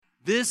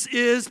This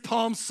is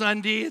Palm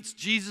Sunday. It's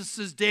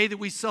Jesus' day that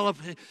we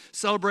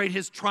celebrate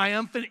his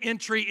triumphant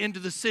entry into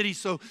the city.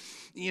 So,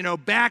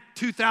 back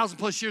 2,000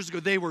 plus years ago,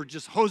 they were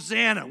just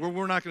Hosanna.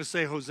 We're not going to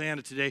say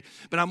Hosanna today,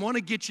 but I want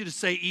to get you to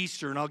say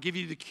Easter, and I'll give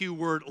you the cue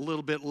word a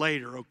little bit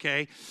later,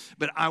 okay?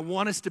 But I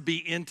want us to be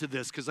into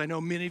this because I know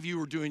many of you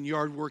are doing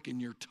yard work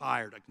and you're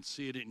tired. I can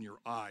see it in your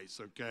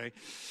eyes, okay?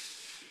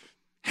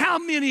 How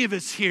many of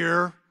us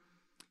here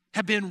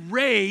have been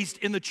raised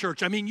in the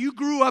church? I mean, you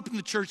grew up in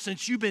the church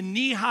since you've been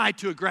knee-high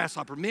to a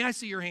grasshopper. May I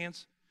see your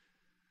hands?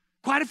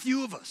 Quite a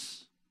few of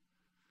us.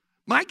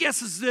 My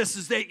guess is this,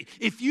 is that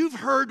if you've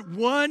heard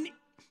one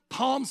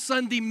Palm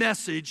Sunday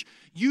message,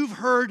 you've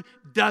heard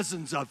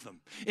dozens of them.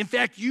 In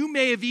fact, you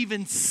may have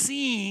even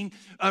seen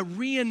a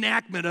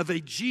reenactment of a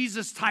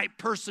Jesus-type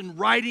person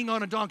riding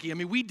on a donkey. I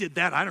mean, we did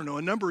that,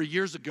 a number of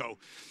years ago.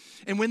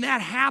 And when that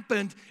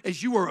happened,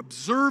 as you were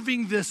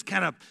observing this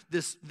kind of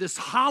this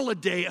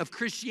holiday of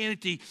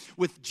Christianity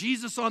with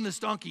Jesus on this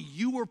donkey,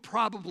 you were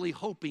probably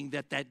hoping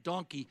that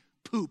donkey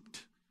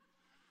pooped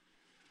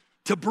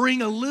to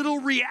bring a little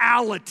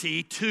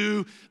reality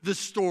to the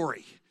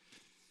story.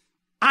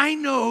 I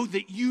know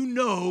that you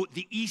know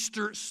the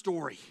Easter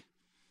story,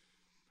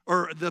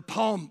 or the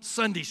Palm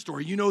Sunday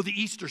story. You know the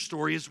Easter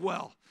story as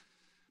well.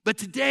 But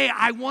today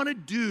I want to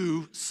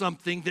do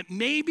something that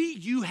maybe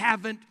you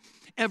haven't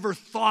ever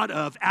thought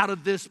of out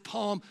of this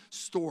Palm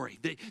story,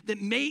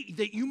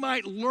 that you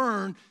might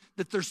learn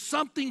that there's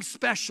something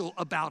special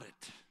about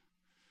it.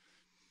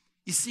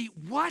 You see,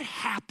 what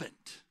happened,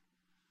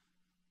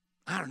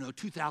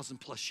 2,000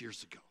 plus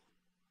years ago?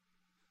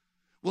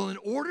 Well, in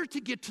order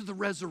to get to the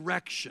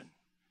resurrection,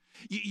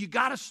 you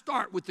got to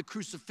start with the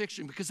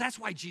crucifixion, because that's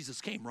why Jesus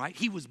came, right?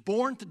 He was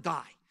born to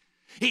die.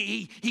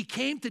 He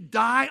came to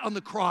die on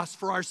the cross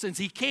for our sins.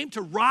 He came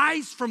to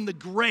rise from the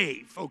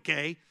grave,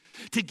 okay?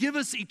 To give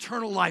us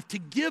eternal life, to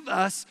give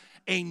us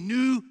a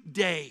new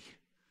day.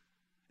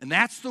 And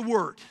that's the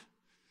word.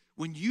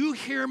 When you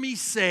hear me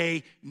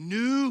say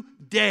new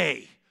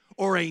day,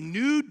 or a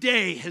new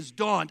day has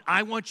dawned,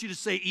 I want you to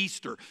say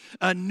Easter.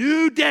 A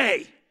new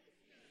day.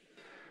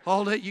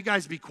 Hold it, you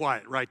guys be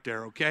quiet right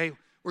there, okay?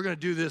 We're going to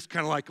do this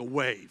kind of like a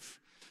wave.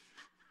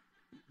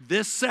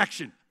 This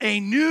section, a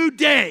new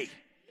day.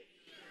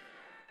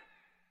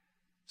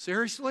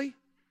 Seriously?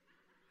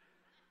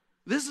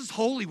 This is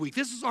Holy Week.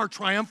 This is our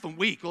triumphant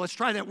week. Well, let's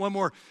try that one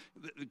more,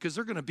 because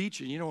they're going to beat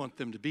you. You don't want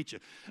them to beat you.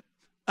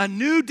 A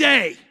new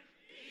day.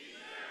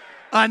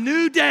 A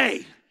new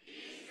day.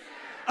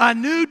 A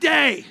new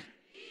day.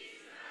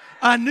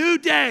 A new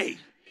day.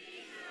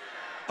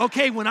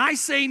 Okay, when I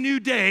say new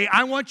day,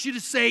 I want you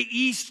to say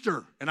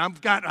Easter. And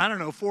I've got,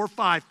 4 or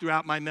 5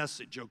 throughout my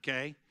message,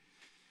 okay?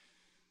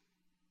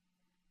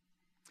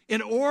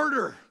 In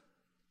order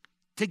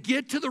to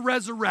get to the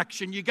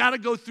resurrection, you got to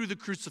go through the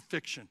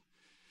crucifixion.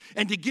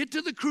 And to get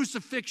to the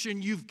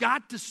crucifixion, you've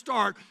got to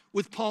start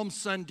with Palm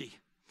Sunday.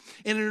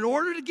 And in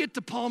order to get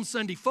to Palm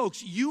Sunday,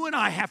 folks, you and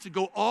I have to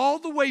go all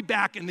the way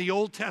back in the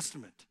Old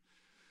Testament,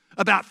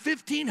 about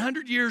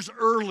 1,500 years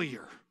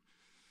earlier,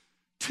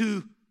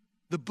 to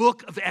the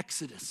book of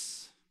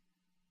Exodus.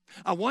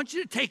 I want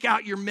you to take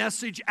out your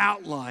message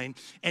outline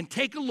and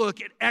take a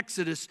look at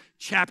Exodus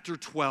chapter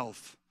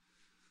 12.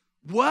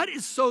 What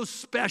is so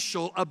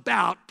special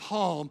about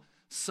Palm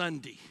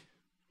Sunday?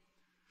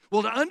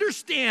 Well, to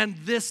understand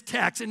this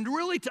text, and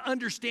really to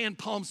understand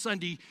Palm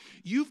Sunday,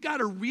 you've got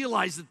to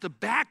realize that the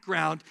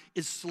background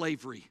is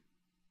slavery.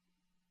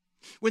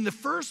 When the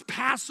first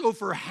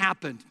Passover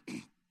happened,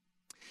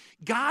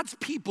 God's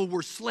people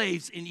were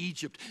slaves in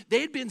Egypt.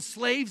 They had been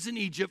slaves in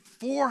Egypt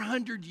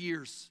 400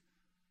 years.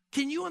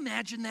 Can you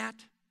imagine that?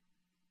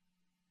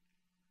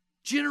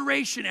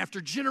 Generation after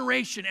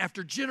generation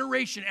after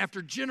generation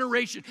after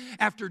generation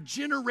after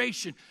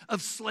generation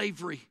of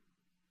slavery.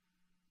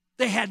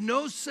 They had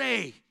no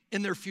say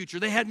in their future.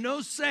 They had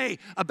no say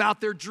about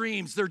their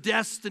dreams, their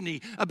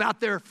destiny, about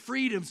their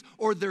freedoms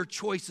or their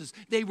choices.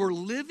 They were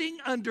living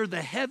under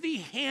the heavy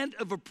hand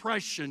of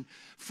oppression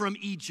from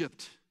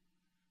Egypt.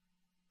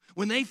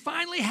 When they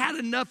finally had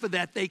enough of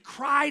that, they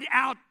cried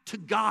out to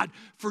God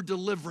for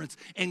deliverance.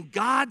 And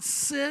God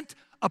sent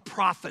a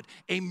prophet,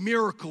 a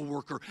miracle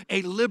worker,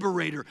 a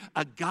liberator,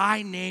 a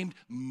guy named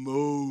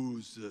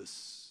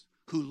Moses,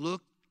 who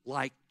looked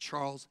like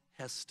Charles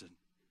Heston.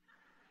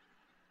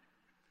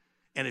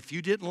 And if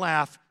you didn't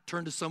laugh,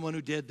 turn to someone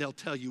who did. They'll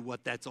tell you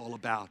what that's all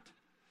about.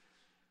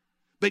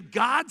 But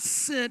God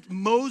sent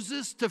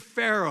Moses to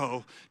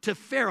Pharaoh's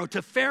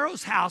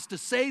house, to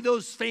say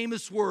those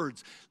famous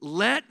words,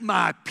 "Let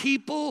my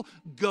people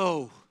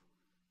go."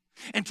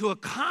 And to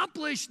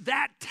accomplish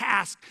that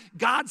task,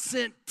 God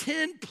sent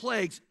 10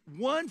 plagues,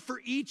 one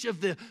for each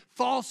of the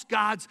false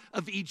gods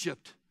of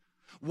Egypt.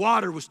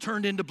 Water was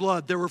turned into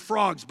blood. There were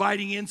frogs,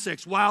 biting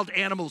insects, wild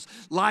animals,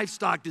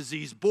 livestock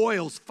disease,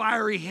 boils,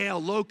 fiery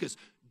hail,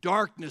 locusts,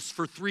 darkness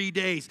for 3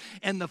 days.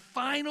 And the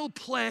final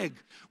plague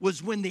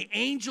was when the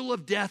angel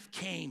of death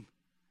came.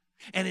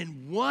 And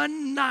in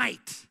one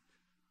night,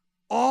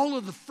 all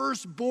of the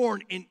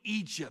firstborn in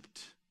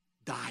Egypt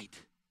died.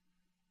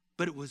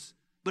 But it was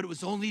But it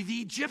was only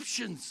the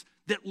Egyptians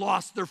that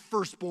lost their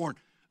firstborn.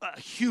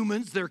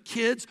 Humans, their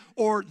kids,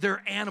 or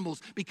their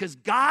animals, because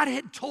God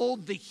had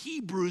told the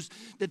Hebrews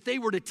that they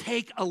were to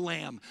take a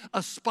lamb,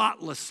 a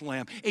spotless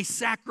lamb, a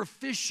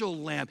sacrificial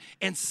lamb,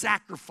 and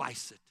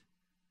sacrifice it.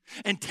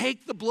 And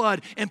take the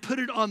blood and put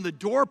it on the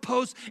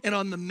doorpost and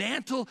on the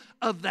mantle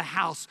of the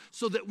house,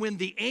 so that when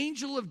the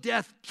angel of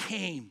death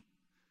came,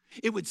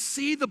 it would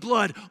see the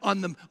blood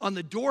on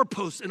the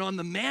doorpost and on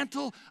the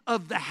mantle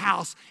of the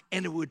house,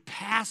 and it would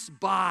pass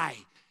by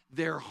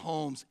their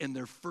homes, and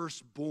their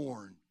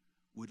firstborn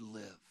would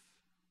live.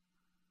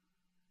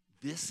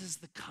 This is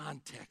the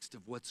context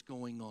of what's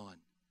going on.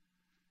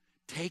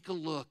 Take a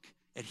look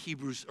at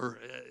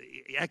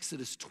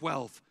Exodus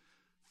 12,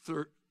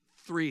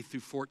 3 through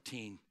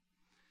 14.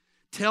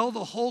 Tell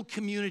the whole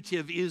community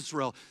of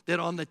Israel that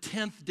on the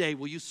 10th day,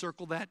 will you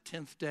circle that,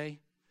 10th day?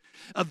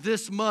 Of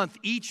this month,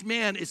 each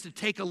man is to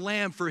take a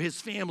lamb for his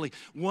family,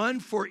 one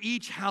for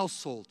each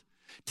household.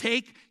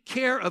 Take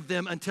care of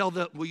them until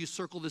will you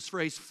circle this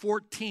phrase,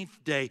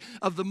 14th day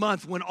of the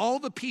month, when all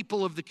the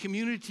people of the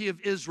community of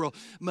Israel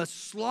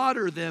must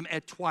slaughter them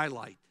at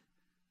twilight.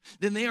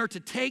 Then they are to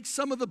take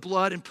some of the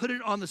blood and put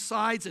it on the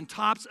sides and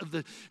tops of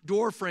the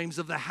door frames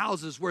of the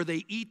houses where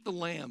they eat the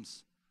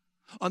lambs.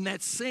 On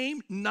that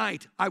same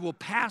night, I will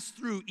pass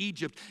through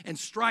Egypt and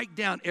strike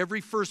down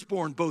every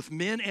firstborn, both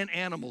men and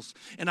animals,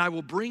 and I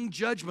will bring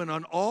judgment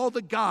on all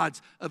the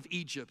gods of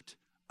Egypt.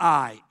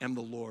 I am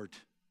the Lord.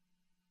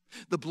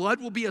 The blood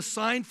will be a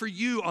sign for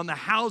you on the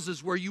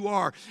houses where you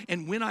are,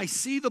 and when I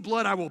see the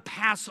blood, I will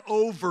pass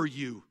over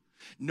you.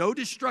 No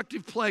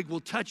destructive plague will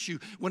touch you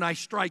when I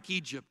strike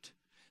Egypt.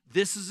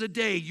 This is a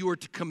day you are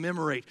to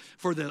commemorate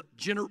for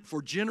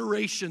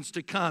generations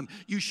to come.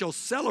 You shall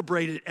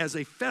celebrate it as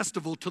a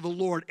festival to the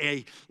Lord,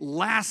 a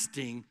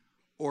lasting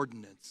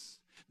ordinance.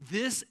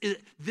 This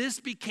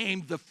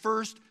became the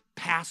first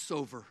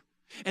Passover.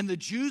 And the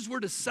Jews were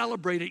to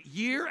celebrate it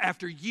year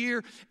after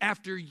year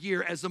after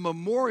year as a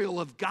memorial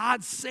of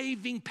God's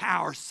saving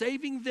power,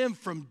 saving them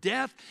from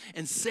death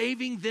and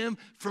saving them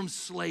from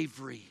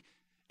slavery.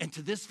 And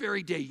to this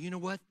very day, you know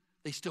what?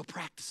 They still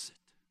practice it.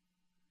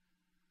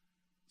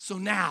 So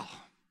now,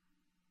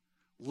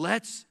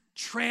 let's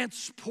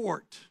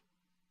transport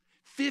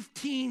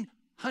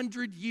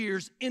 1,500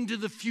 years into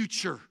the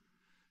future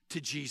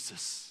to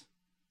Jesus.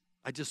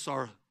 I just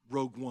saw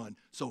Rogue One.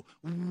 So,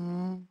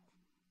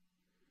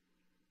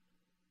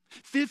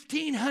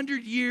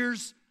 1,500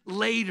 years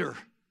later,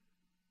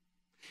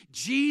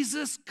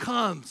 Jesus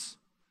comes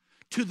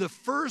to the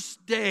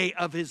first day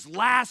of his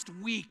last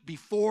week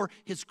before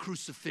his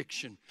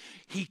crucifixion.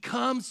 He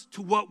comes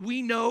to what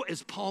we know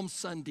as Palm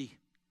Sunday.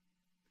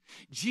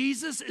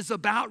 Jesus is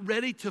about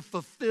ready to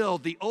fulfill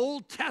the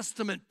Old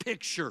Testament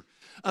picture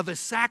of a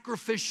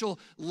sacrificial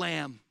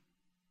lamb.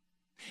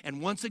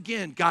 And once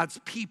again, God's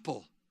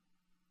people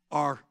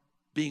are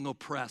being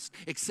oppressed.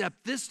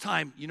 Except this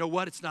time, you know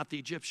what? It's not the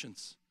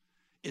Egyptians.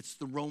 It's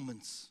the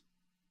Romans.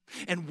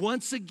 And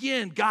once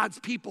again, God's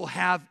people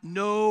have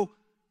no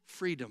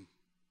freedom.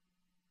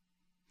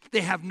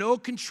 They have no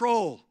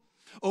control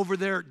over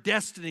their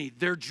destiny,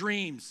 their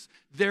dreams,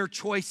 their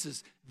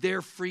choices,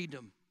 their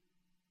freedom.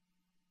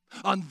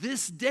 On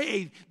this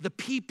day, the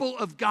people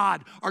of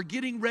God are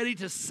getting ready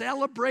to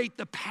celebrate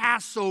the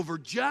Passover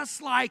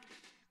just like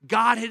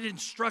God had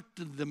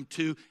instructed them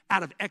to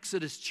out of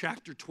Exodus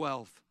chapter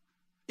 12.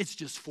 It's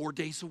just 4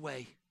 days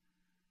away.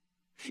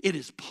 It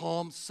is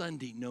Palm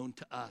Sunday known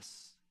to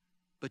us,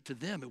 but to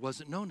them it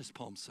wasn't known as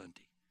Palm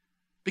Sunday.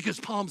 Because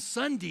Palm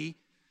Sunday,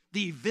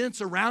 the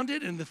events around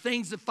it and the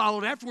things that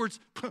followed afterwards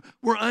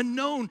were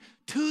unknown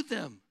to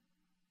them.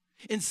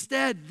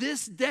 Instead,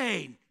 this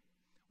day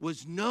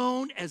was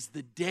known as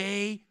the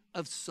Day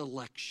of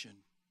Selection.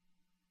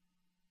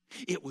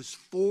 It was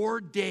 4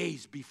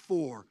 days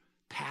before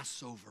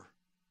Passover.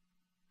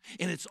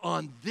 And it's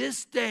on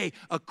this day,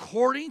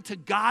 according to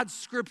God's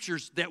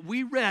scriptures that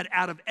we read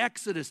out of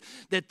Exodus,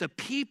 that the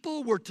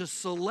people were to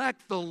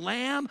select the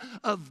Lamb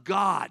of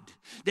God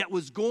that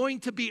was going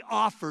to be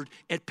offered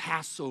at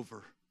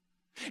Passover.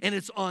 And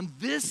it's on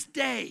this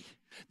day,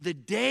 the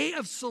day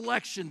of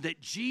selection,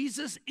 that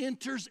Jesus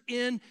enters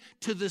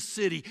into the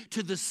city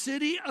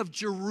of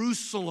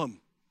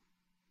Jerusalem.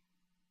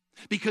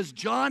 Because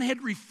John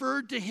had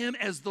referred to him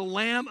as the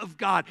Lamb of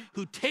God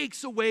who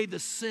takes away the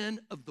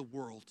sin of the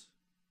world.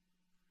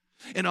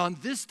 And on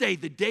this day,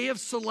 the day of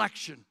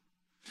selection,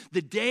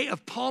 the day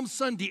of Palm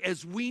Sunday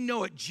as we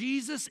know it,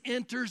 Jesus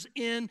enters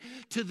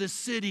into the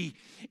city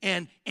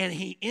and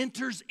he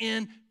enters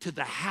into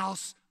the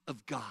house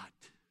of God.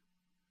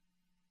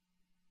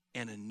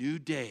 And a new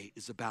day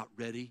is about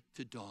ready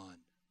to dawn.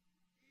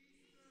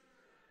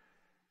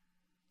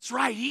 That's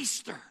right,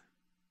 Easter.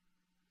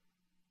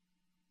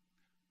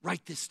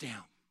 Write this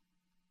down.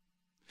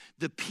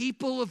 The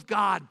people of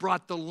God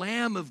brought the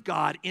Lamb of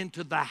God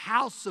into the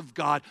house of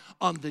God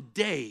on the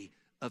day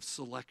of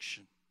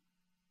selection.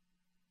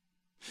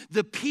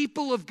 The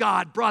people of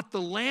God brought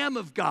the Lamb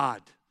of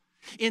God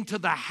into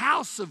the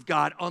house of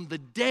God on the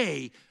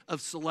day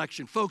of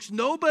selection. Folks,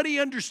 nobody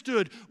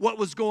understood what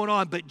was going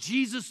on, but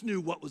Jesus knew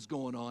what was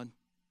going on.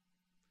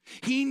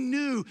 He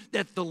knew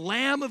that the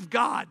Lamb of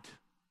God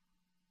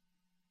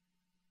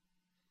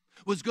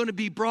was going to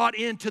be brought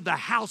into the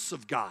house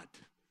of God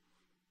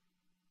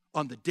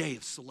on the day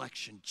of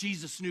selection.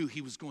 Jesus knew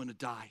he was going to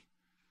die.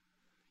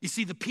 You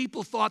see, the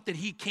people thought that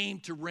he came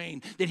to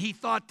reign, that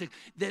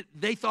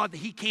they thought that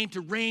he came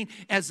to reign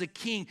as a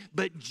king,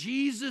 but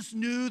Jesus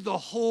knew the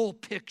whole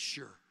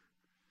picture.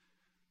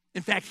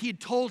 In fact, he had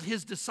told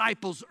his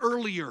disciples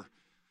earlier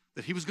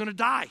that he was going to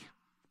die.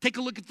 Take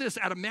a look at this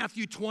out of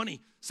Matthew 20,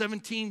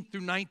 17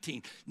 through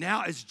 19.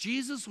 Now, as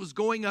Jesus was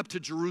going up to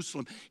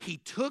Jerusalem, he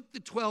took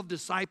the 12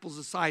 disciples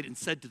aside and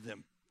said to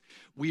them,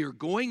 "We are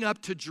going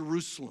up to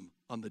Jerusalem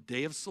on the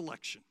day of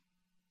selection.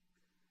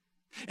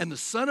 And the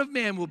Son of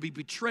Man will be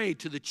betrayed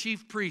to the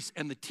chief priests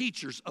and the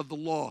teachers of the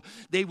law.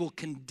 They will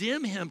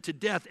condemn him to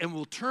death and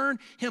will turn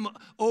him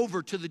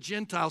over to the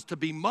Gentiles to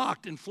be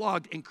mocked and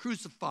flogged and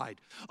crucified.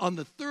 On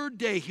the third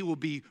day, he will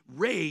be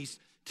raised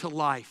to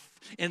life."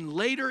 And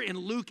later in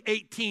Luke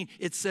 18,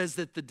 it says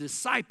that the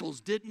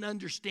disciples didn't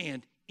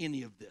understand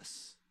any of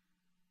this.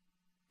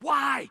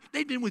 Why?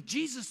 They'd been with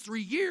Jesus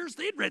 3 years.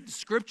 They'd read the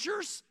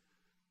scriptures.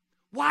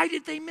 Why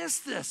did they miss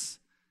this?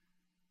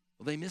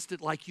 Well, they missed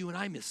it like you and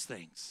I miss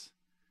things.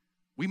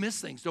 We miss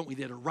things, don't we,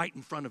 that are right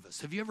in front of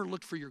us. Have you ever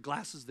looked for your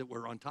glasses that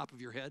were on top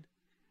of your head?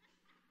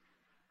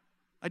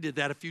 I did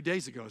that a few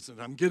days ago. I said,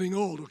 I'm getting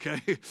old,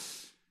 okay?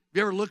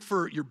 You ever looked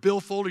for your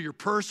billfold or your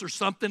purse or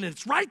something, and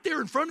it's right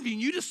there in front of you,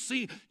 and you just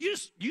see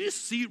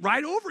it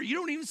right over. You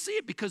don't even see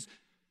it because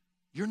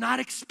you're not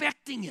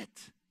expecting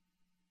it.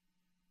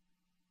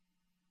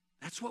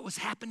 That's what was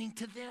happening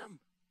to them.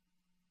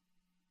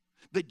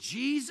 But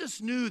Jesus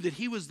knew that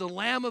he was the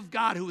Lamb of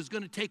God who was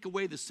going to take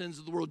away the sins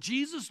of the world.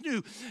 Jesus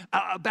knew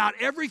about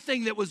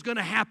everything that was going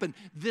to happen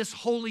this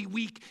Holy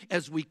Week,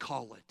 as we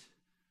call it.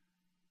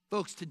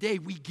 Folks, today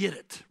we get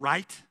it,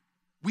 right?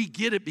 We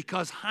get it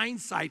because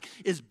hindsight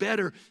is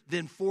better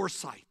than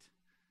foresight.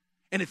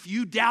 And if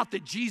you doubt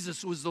that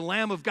Jesus was the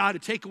Lamb of God to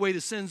take away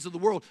the sins of the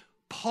world,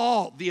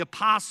 Paul, the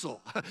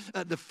apostle,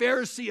 the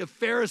Pharisee of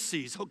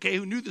Pharisees, okay,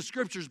 who knew the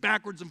scriptures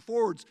backwards and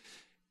forwards,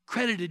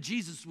 credited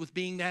Jesus with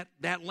being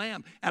that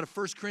lamb. Out of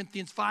 1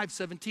 Corinthians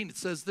 5:17, it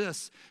says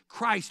this: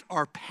 Christ,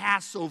 our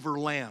Passover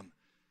lamb,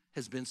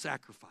 has been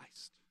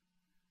sacrificed.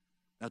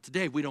 Now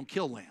today, we don't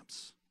kill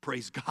lambs.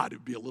 Praise God, it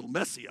would be a little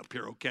messy up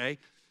here, okay?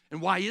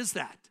 And why is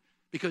that?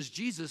 Because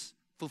Jesus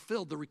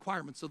fulfilled the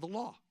requirements of the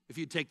law. If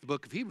you take the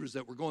book of Hebrews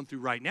that we're going through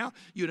right now,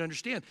 you'd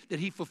understand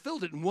that he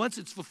fulfilled it. And once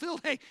it's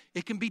fulfilled, hey,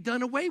 it can be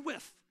done away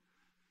with.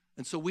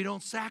 And so we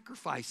don't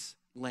sacrifice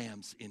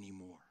lambs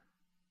anymore.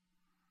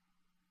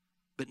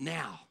 But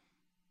now,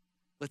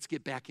 let's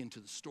get back into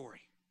the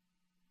story.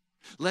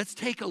 Let's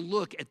take a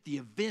look at the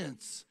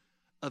events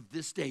of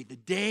this day, the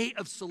day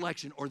of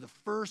selection, or the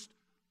first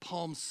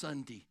Palm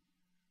Sunday.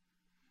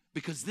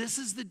 Because this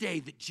is the day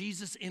that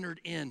Jesus entered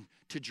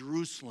into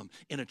Jerusalem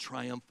in a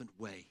triumphant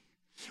way.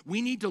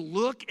 We need to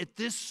look at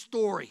this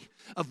story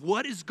of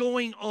what is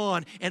going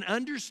on and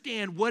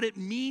understand what it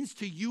means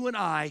to you and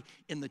I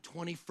in the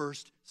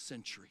 21st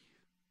century.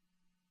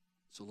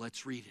 So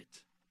let's read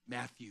it.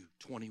 Matthew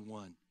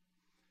 21.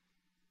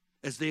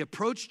 As they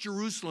approached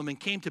Jerusalem and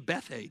came to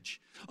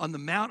Bethphage on the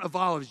Mount of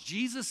Olives,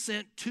 Jesus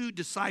sent 2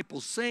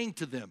 disciples, saying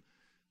to them,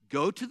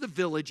 "Go to the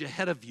village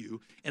ahead of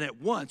you, and at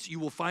once you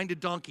will find a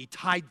donkey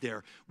tied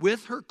there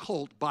with her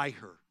colt by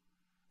her.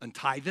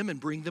 Untie them and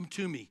bring them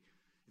to me.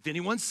 If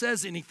anyone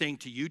says anything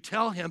to you,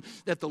 tell him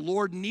that the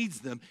Lord needs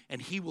them,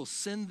 and he will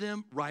send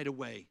them right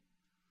away."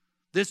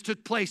 This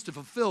took place to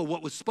fulfill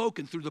what was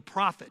spoken through the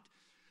prophet.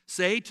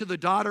 "Say to the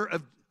daughter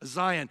of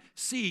Zion,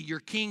 see, your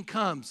king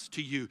comes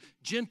to you,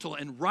 gentle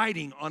and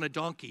riding on a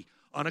donkey,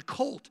 on a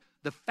colt,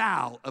 the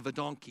foal of a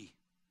donkey."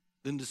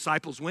 Then the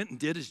disciples went and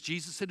did as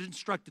Jesus had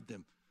instructed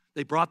them.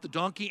 They brought the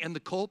donkey and the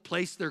colt,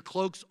 placed their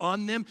cloaks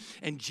on them,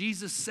 and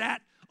Jesus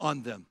sat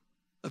on them.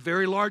 A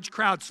very large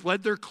crowd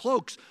spread their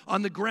cloaks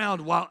on the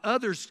ground, while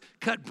others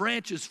cut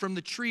branches from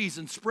the trees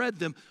and spread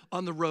them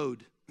on the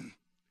road.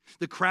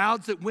 The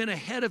crowds that went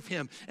ahead of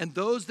him and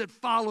those that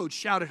followed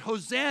shouted,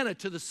 "Hosanna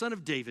to the Son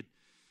of David.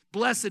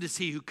 Blessed is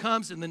he who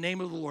comes in the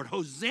name of the Lord.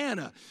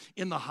 Hosanna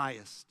in the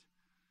highest."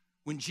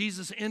 When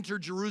Jesus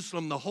entered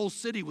Jerusalem, the whole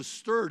city was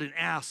stirred and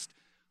asked,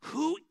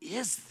 "Who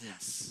is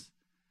this?"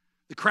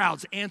 The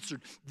crowds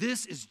answered,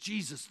 "This is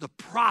Jesus, the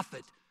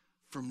prophet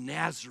from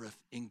Nazareth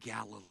in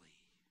Galilee."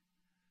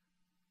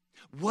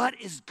 What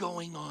is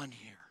going on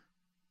here?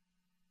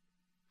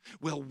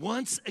 Well,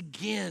 once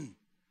again,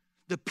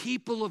 the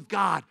people of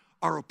God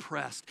are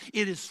oppressed.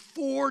 It is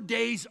 4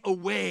 days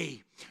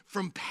away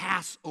from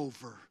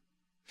Passover.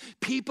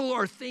 People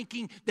are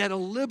thinking that a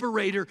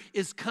liberator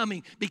is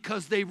coming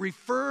because they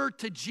refer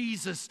to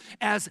Jesus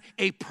as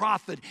a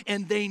prophet,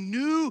 and they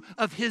knew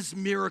of his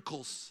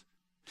miracles.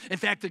 In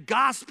fact, the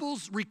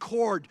Gospels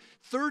record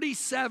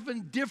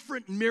 37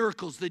 different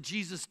miracles that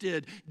Jesus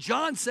did.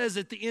 John says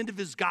at the end of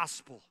his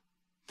gospel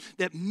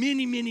that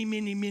many, many,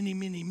 many, many,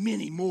 many,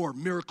 many more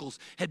miracles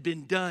had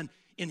been done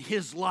in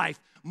his life,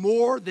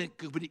 more than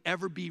could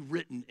ever be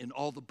written in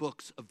all the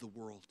books of the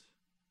world.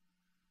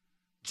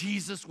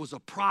 Jesus was a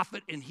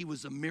prophet and he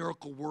was a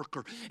miracle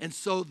worker. And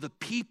so the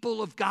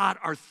people of God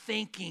are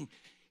thinking,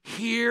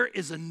 here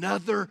is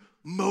another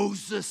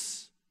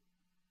Moses.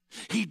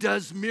 He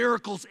does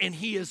miracles and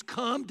he has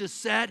come to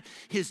set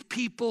his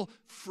people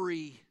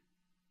free.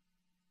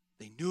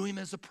 They knew him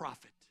as a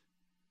prophet.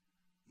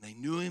 They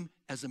knew him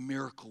as a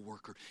miracle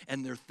worker.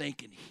 And they're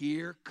thinking,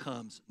 here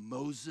comes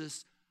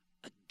Moses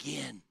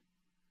again.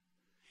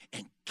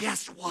 And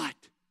guess what?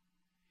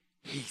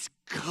 He's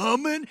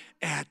coming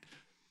at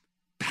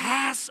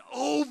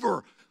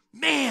Passover.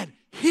 Man,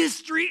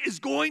 history is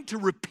going to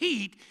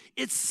repeat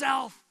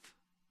itself.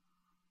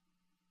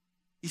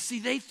 You see,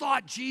 they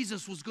thought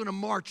Jesus was going to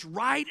march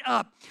right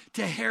up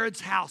to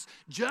Herod's house,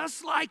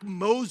 just like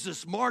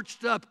Moses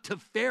marched up to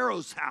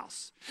Pharaoh's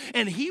house.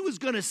 And he was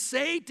going to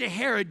say to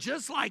Herod,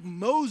 just like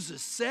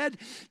Moses said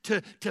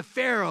to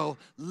Pharaoh,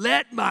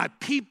 let my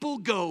people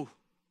go.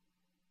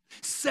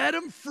 Set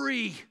them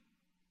free.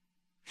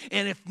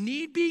 And if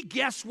need be,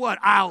 guess what?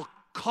 I'll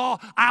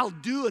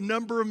do a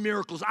number of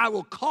miracles. I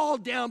will call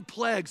down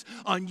plagues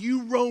on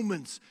you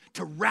Romans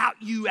to rout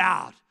you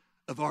out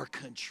of our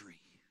country.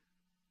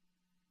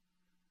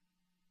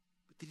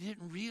 They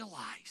didn't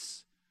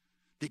realize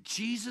that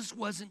Jesus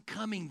wasn't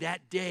coming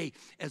that day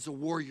as a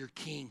warrior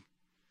king.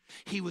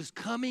 He was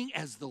coming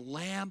as the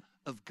Lamb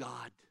of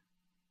God.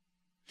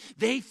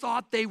 They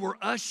thought they were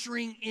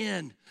ushering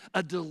in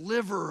a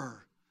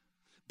deliverer,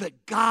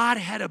 but God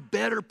had a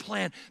better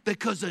plan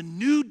because a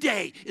new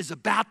day is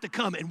about to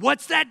come. And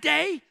what's that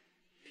day?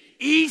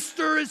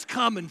 Easter is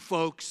coming,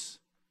 folks.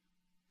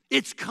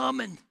 It's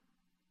coming.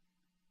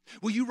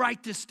 Will you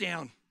write this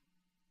down?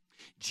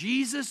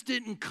 Jesus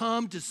didn't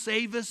come to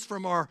save us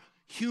from our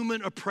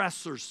human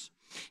oppressors.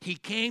 He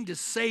came to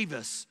save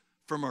us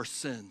from our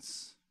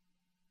sins.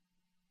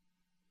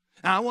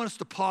 Now, I want us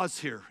to pause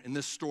here in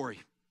this story.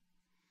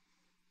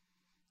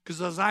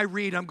 Because as I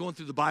read, I'm going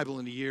through the Bible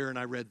in a year, and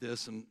I read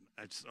this, and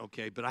I just,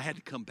 okay, but I had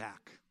to come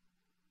back.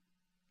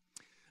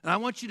 And I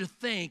want you to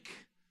think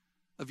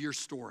of your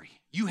story.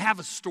 You have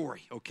a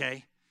story,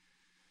 okay?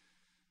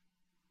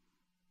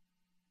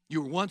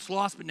 You were once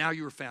lost, but now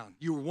you were found.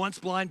 You were once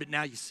blind, but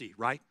now you see,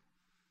 right?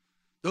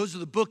 Those are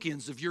the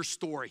bookends of your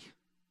story.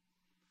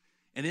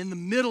 And in the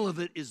middle of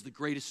it is the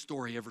greatest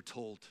story ever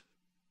told,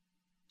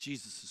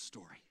 Jesus'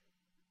 story.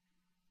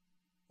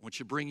 I want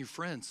you to bring your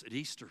friends at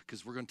Easter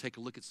because we're going to take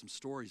a look at some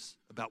stories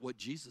about what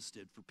Jesus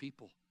did for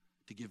people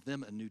to give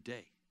them a new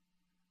day.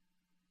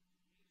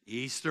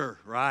 Easter,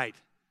 right.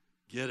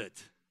 Get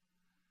it.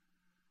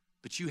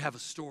 But you have a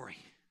story.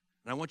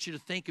 And I want you to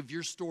think of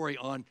your story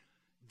on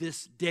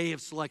this day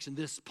of selection,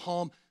 this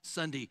Palm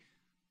Sunday.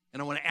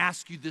 And I want to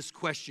ask you this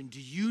question.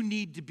 Do you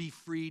need to be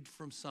freed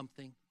from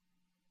something?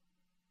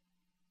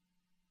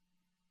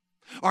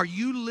 Are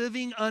you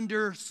living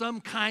under some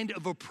kind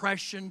of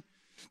oppression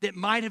that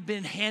might have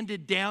been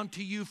handed down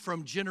to you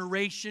from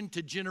generation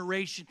to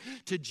generation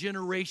to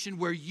generation,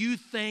 where you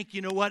think,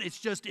 you know what, it's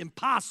just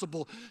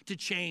impossible to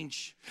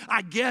change.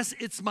 I guess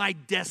it's my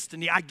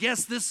destiny. I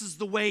guess this is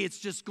the way it's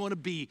just going to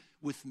be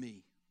with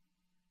me.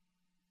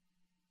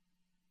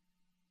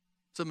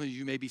 Some of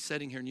you may be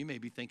sitting here and you may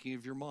be thinking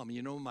of your mom.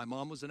 You know, my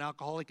mom was an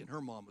alcoholic and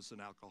her mom was an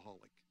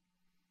alcoholic.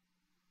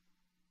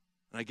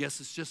 And I guess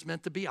it's just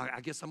meant to be. I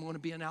guess I'm going to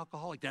be an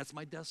alcoholic. That's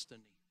my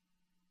destiny.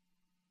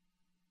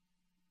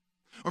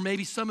 Or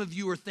maybe some of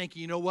you are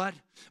thinking, you know what?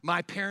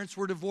 My parents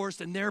were divorced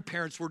and their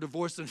parents were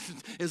divorced. And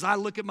as I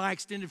look at my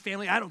extended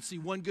family, I don't see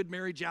one good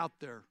marriage out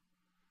there.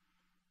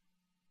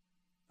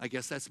 I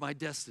guess that's my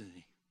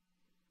destiny.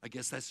 I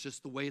guess that's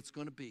just the way it's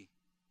going to be.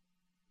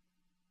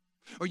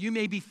 Or you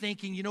may be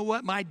thinking, you know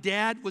what? My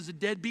dad was a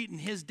deadbeat and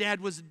his dad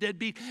was a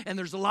deadbeat. And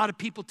there's a lot of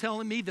people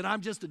telling me that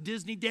I'm just a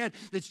Disney dad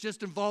that's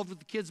just involved with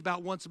the kids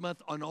about once a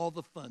month on all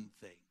the fun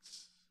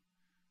things.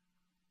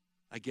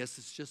 I guess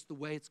it's just the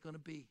way it's going to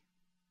be.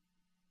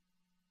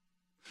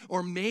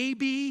 Or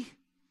maybe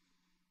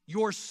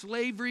your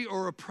slavery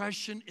or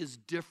oppression is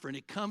different.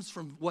 It comes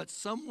from what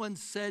someone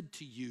said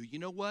to you. You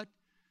know what?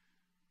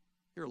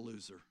 You're a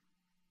loser.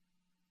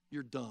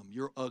 You're dumb.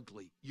 You're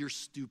ugly. You're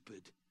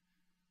stupid.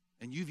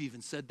 And you've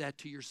even said that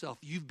to yourself.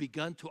 You've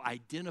begun to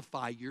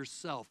identify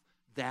yourself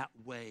that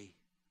way.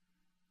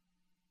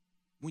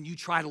 When you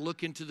try to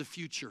look into the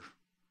future,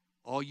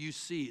 all you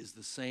see is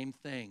the same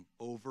thing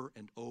over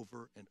and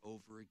over and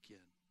over again.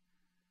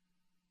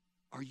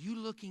 Are you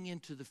looking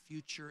into the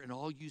future and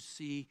all you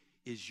see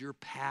is your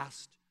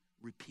past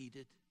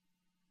repeated?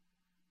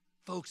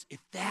 Folks, if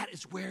that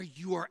is where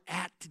you are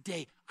at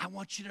today, I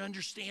want you to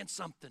understand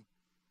something.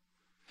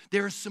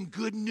 There is some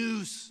good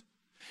news.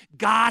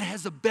 God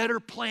has a better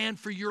plan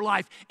for your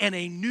life, and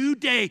a new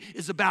day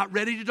is about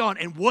ready to dawn.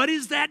 And what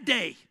is that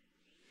day?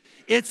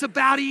 It's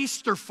about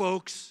Easter,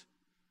 folks.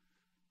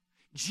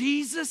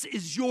 Jesus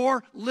is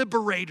your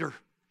liberator.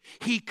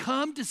 He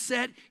come to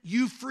set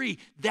you free.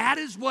 That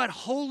is what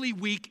Holy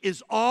Week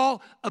is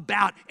all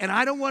about. And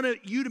I don't want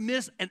you to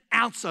miss an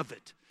ounce of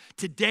it.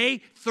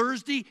 today,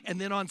 Thursday, and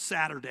then on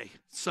Saturday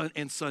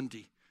and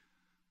Sunday.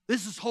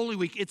 This is Holy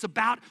Week. It's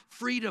about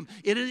freedom.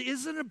 It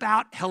isn't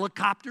about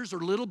helicopters or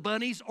little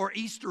bunnies or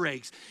Easter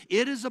eggs.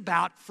 It is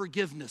about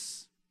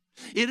forgiveness.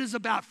 It is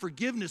about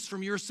forgiveness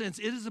from your sins.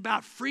 It is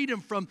about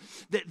freedom from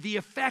the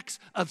effects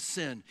of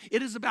sin.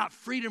 It is about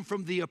freedom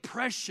from the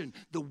oppression,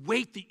 the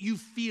weight that you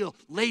feel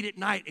late at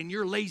night and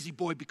you're lazy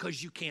boy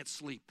because you can't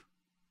sleep.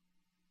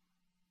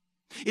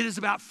 It is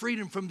about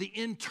freedom from the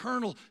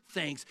internal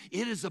things.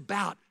 It is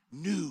about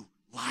new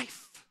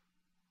life.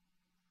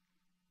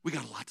 We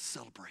got a lot to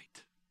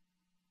celebrate.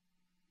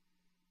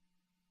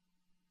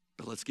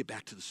 But let's get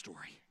back to the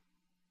story.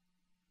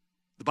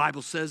 The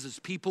Bible says as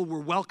people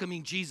were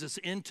welcoming Jesus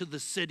into the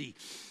city,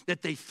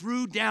 that they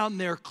threw down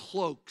their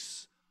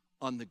cloaks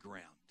on the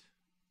ground.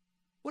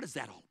 What is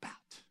that all about?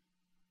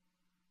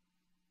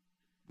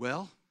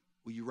 Well,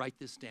 will you write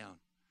this down?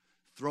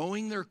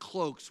 Throwing their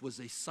cloaks was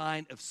a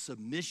sign of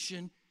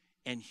submission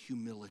and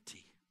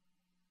humility.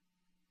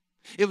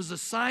 It was a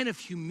sign of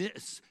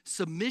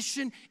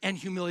submission and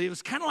humility. It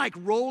was kind of like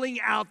rolling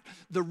out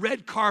the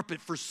red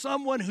carpet for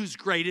someone who's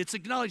great. It's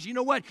acknowledged, you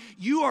know what?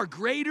 You are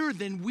greater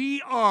than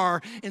we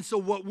are. And so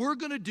what we're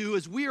going to do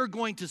is we are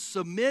going to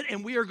submit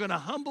and we are going to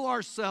humble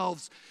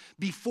ourselves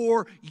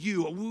before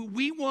you.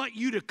 We want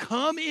you to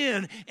come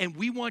in and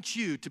we want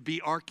you to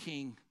be our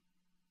king.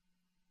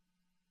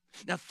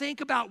 Now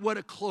think about what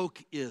a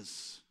cloak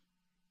is.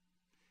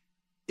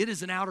 It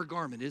is an outer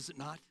garment, is it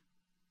not?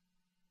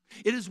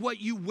 It is what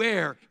you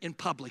wear in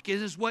public.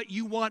 It is what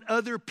you want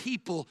other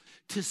people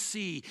to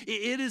see.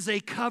 It is a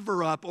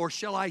cover-up, or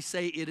shall I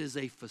say it is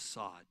a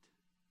facade.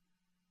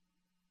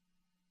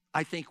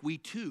 I think we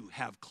too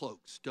have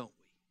cloaks, don't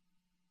we?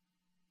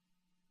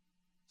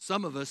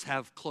 Some of us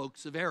have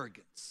cloaks of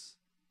arrogance.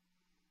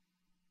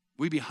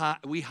 We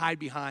hide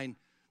behind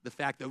the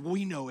fact that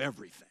we know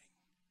everything.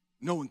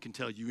 No one can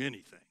tell you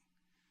anything.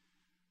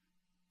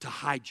 To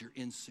hide your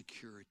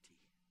insecurity.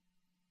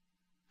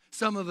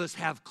 Some of us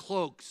have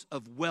cloaks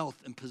of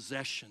wealth and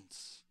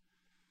possessions.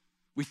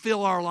 We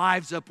fill our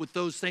lives up with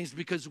those things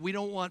because we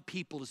don't want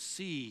people to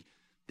see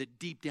that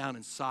deep down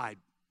inside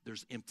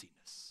there's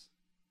emptiness.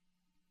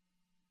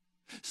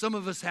 Some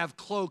of us have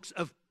cloaks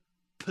of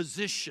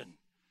position.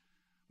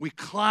 We're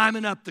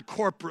climbing up the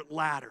corporate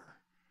ladder,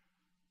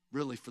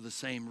 really for the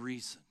same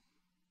reason.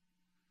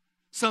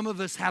 Some of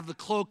us have the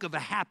cloak of a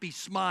happy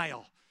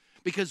smile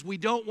because we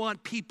don't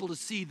want people to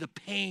see the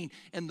pain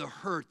and the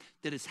hurt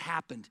that has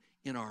happened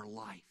in our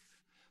life.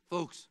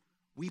 Folks,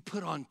 we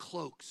put on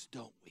cloaks,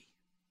 don't we?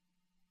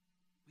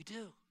 We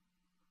do.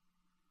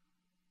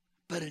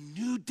 But a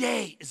new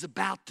day is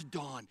about to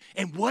dawn.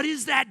 And what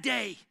is that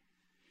day?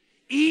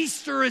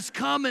 Easter is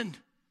coming.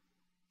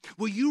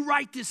 Will you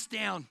write this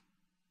down?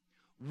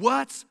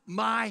 What's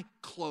my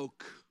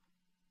cloak?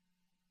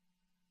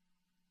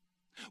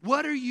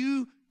 What are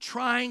you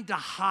trying to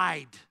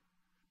hide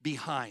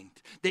behind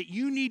that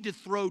you need to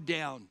throw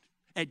down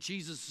at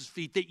Jesus'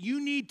 feet, that you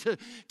need to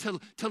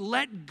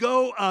let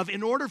go of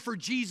in order for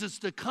Jesus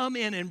to come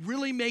in and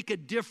really make a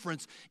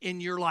difference in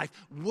your life?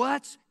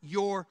 What's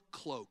your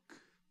cloak?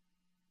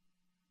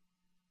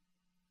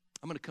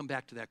 I'm going to come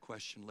back to that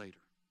question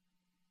later.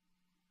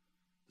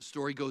 The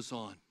story goes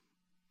on.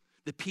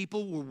 The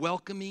people were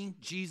welcoming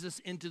Jesus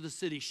into the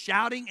city,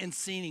 shouting and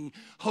singing,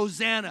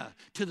 "Hosanna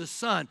to the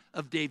Son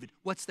of David."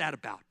 What's that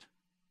about?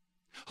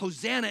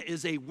 Hosanna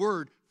is a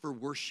word for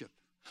worship.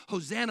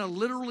 Hosanna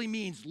literally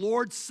means,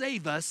 Lord,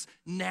 save us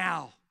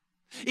now.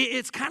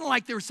 It's kind of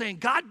like they were saying,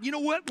 God, you know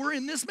what? We're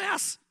in this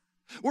mess.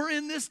 We're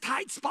in this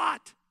tight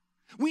spot.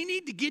 We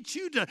need to get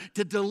you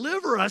to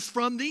deliver us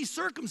from these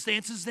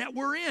circumstances that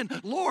we're in.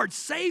 Lord,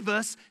 save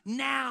us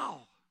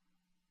now.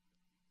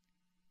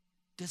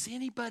 Does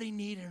anybody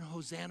need a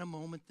Hosanna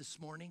moment this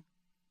morning?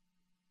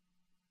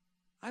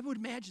 I would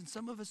imagine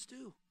some of us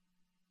do.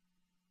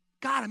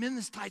 God, I'm in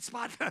this tight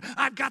spot.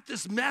 I've got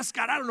this mess.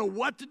 God, I don't know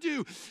what to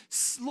do.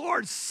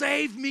 Lord,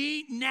 save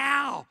me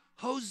now.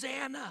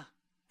 Hosanna.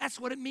 That's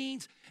what it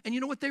means. And you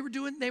know what they were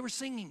doing? They were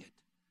singing it.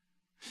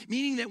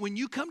 Meaning that when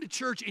you come to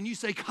church and you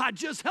say, God,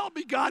 just help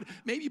me, God.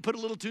 Maybe you put a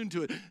little tune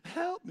to it.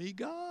 Help me,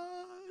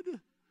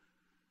 God.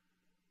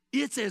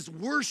 It's as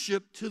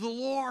worship to the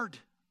Lord.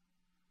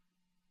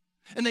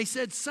 And they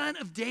said, Son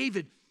of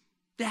David.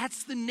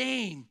 That's the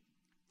name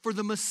for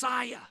the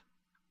Messiah.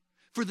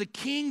 For the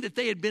king that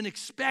they had been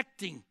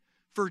expecting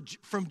for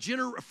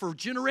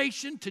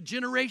generation to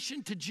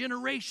generation to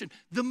generation.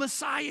 The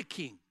Messiah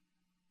king,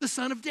 the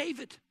Son of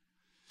David.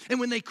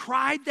 And when they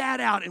cried that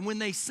out and when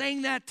they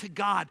sang that to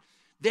God,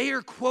 they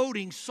are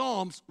quoting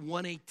Psalms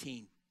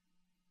 118.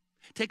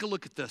 Take a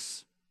look at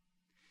this.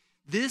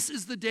 This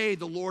is the day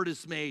the Lord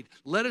has made.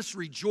 Let us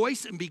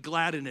rejoice and be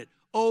glad in it.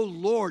 Oh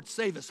Lord,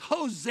 save us.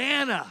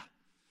 Hosanna.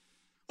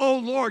 Oh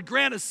Lord,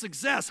 grant us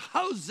success.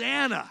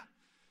 Hosanna.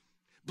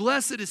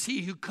 Blessed is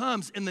he who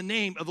comes in the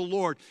name of the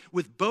Lord.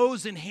 With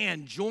bows in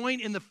hand,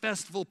 join in the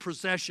festival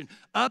procession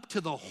up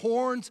to the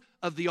horns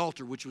of the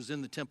altar, which was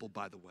in the temple,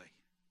 by the way.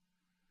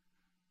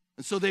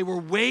 And so they were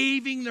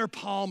waving their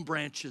palm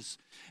branches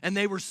and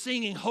they were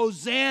singing,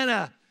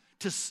 Hosanna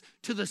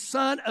to the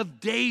son of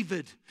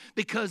David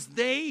because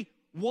they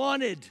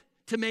wanted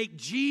to make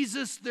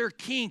Jesus their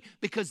king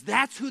because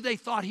that's who they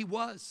thought he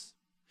was.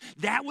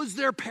 That was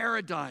their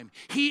paradigm.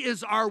 He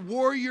is our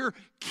warrior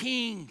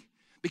king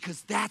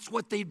because that's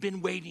what they'd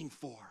been waiting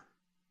for.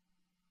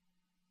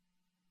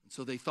 And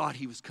so they thought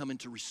he was coming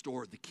to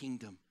restore the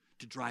kingdom,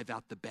 to drive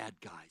out the bad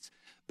guys.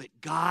 But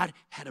God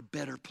had a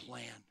better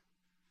plan.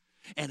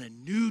 And a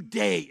new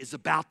day is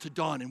about to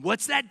dawn. And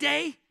what's that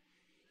day?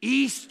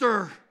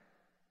 Easter.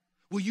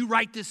 Will you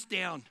write this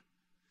down?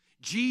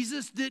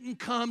 Jesus didn't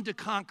come to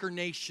conquer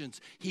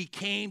nations. He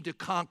came to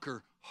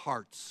conquer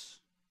hearts.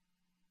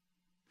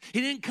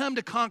 He didn't come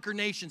to conquer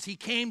nations. He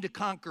came to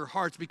conquer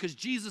hearts because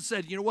Jesus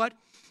said, you know what?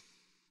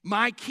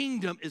 My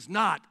kingdom is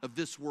not of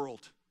this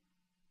world.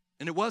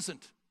 And it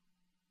wasn't.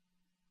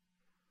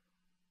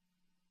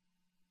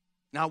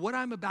 Now, what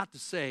I'm about to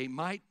say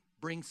might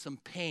bring some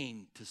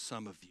pain to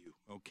some of you,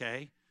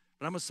 okay?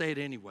 But I'm going to say it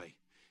anyway.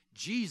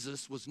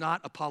 Jesus was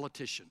not a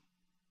politician.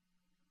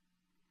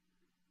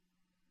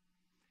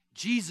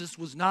 Jesus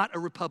was not a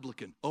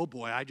Republican. Oh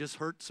boy, I just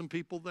hurt some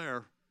people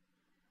there.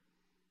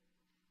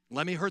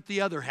 Let me hurt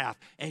the other half.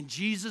 And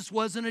Jesus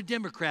wasn't a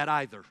Democrat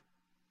either.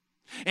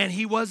 And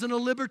he wasn't a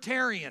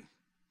libertarian.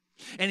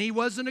 And he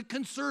wasn't a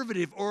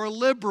conservative or a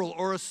liberal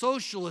or a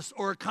socialist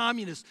or a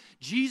communist.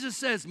 Jesus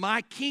says,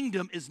 my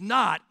kingdom is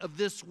not of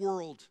this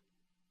world.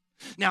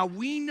 Now,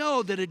 we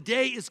know that a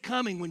day is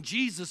coming when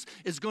Jesus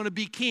is going to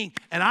be king.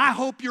 And I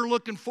hope you're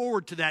looking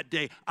forward to that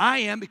day. I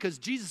am, because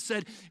Jesus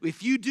said,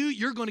 if you do,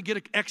 you're going to get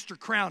an extra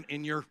crown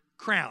in your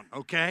crown,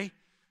 okay?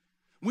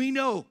 We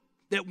know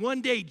that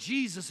one day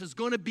Jesus is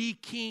going to be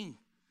king.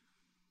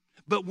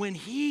 But when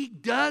he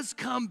does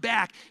come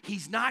back,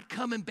 he's not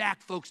coming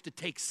back, folks, to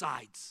take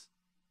sides.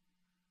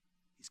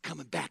 He's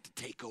coming back to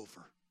take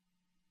over.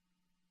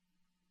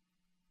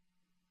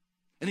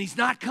 And he's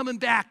not coming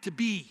back to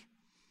be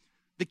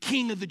the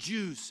king of the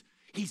Jews.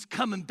 He's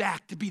coming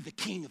back to be the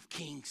King of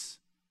Kings.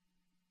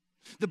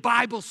 The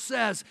Bible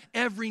says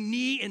every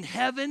knee in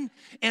heaven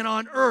and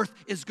on earth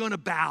is going to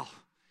bow.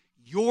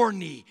 Your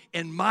knee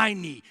and my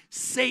knee,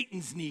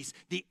 Satan's knees,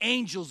 the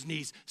angels'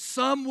 knees.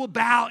 Some will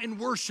bow in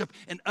worship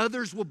and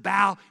others will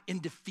bow in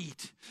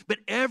defeat. But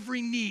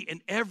every knee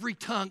and every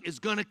tongue is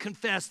going to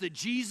confess that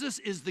Jesus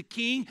is the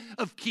King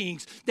of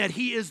Kings, that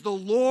he is the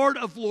Lord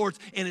of Lords,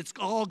 and it's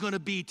all going to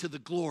be to the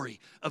glory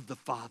of the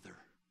Father.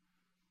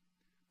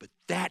 But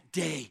that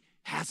day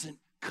hasn't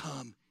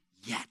come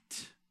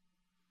yet.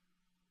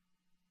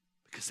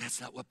 Because that's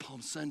not what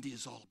Palm Sunday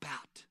is all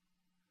about.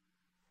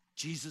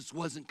 Jesus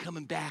wasn't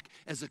coming back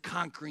as a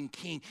conquering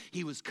king.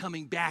 He was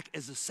coming back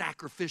as a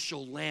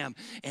sacrificial lamb.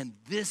 And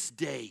this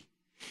day,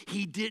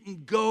 he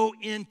didn't go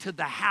into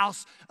the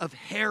house of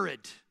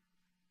Herod.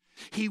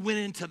 He went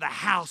into the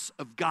house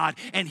of God.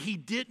 And he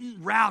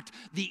didn't rout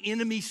the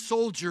enemy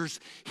soldiers.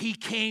 He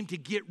came to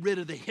get rid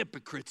of the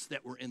hypocrites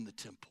that were in the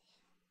temple.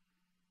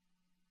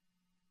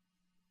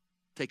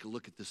 Take a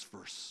look at this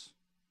verse.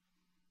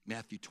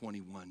 Matthew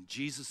 21.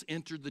 Jesus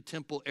entered the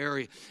temple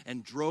area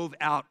and drove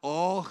out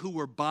all who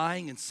were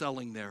buying and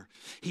selling there.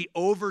 He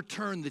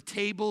overturned the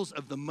tables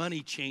of the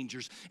money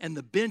changers and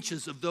the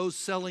benches of those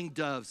selling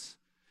doves.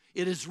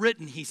 It is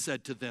written, he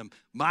said to them,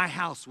 my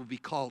house will be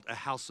called a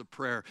house of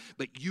prayer,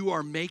 but you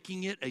are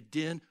making it a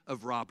den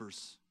of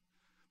robbers.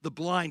 The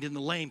blind and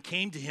the lame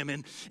came to him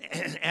and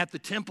at the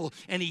temple,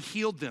 and he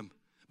healed them.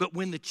 But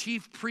when the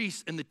chief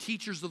priests and the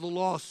teachers of the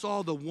law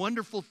saw the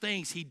wonderful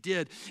things he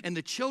did, and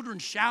the children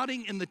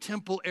shouting in the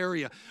temple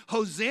area,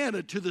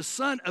 Hosanna to the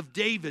Son of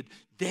David,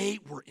 they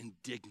were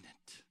indignant.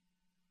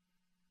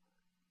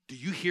 Do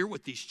you hear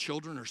what these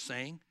children are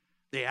saying?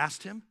 They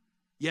asked him.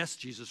 Yes,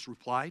 Jesus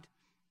replied.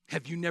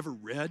 Have you never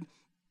read?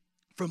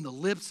 From the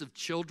lips of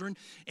children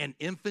and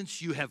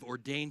infants you have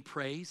ordained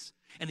praise.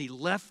 And he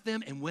left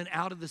them and went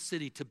out of the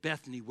city to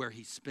Bethany, where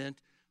he spent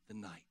the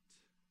night.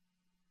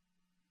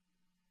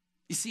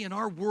 You see, in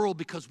our world,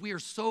 because we are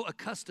so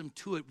accustomed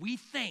to it, we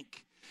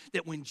think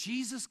that when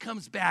Jesus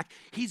comes back,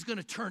 he's going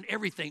to turn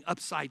everything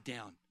upside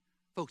down.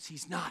 Folks,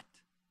 he's not.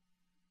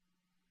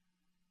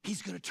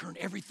 He's going to turn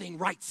everything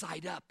right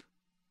side up.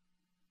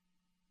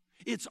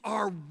 It's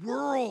our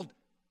world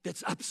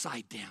that's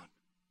upside down.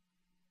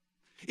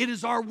 It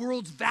is our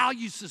world's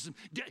value system.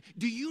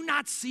 Do you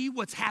not see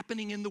what's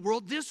happening in the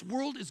world? This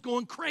world is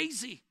going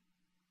crazy.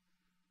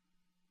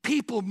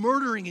 People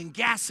murdering and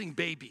gassing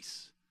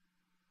babies.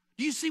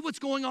 Do you see what's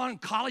going on in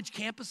college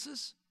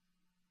campuses?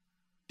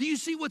 Do you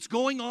see what's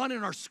going on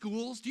in our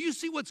schools? Do you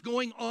see what's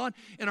going on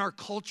in our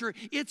culture?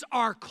 It's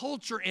our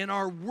culture and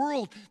our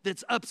world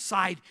that's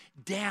upside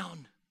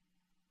down.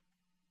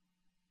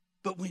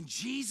 But when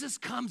Jesus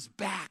comes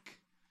back,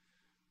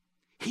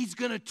 he's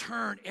going to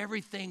turn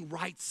everything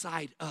right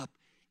side up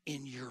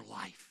in your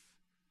life.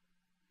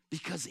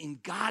 Because in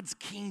God's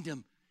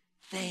kingdom,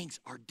 things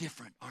are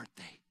different, aren't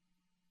they?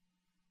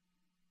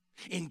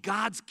 In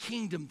God's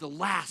kingdom, the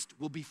last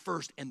will be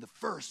first and the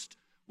first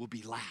will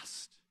be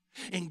last.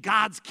 In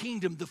God's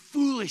kingdom, the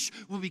foolish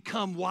will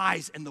become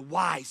wise and the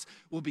wise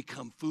will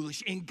become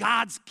foolish. In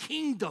God's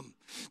kingdom,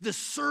 the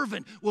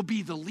servant will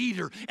be the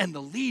leader and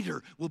the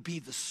leader will be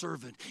the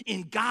servant.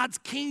 In God's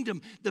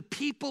kingdom, the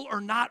people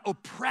are not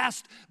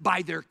oppressed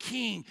by their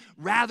king.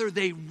 Rather,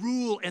 they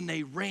rule and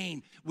they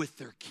reign with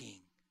their king.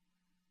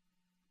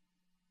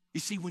 You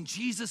see, when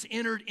Jesus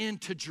entered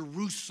into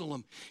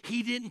Jerusalem,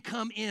 he didn't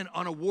come in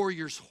on a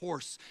warrior's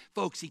horse.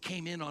 Folks, he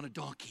came in on a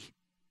donkey.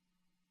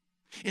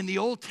 In the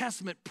Old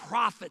Testament,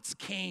 prophets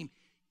came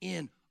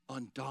in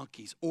on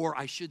donkeys, or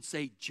I should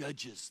say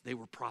judges. They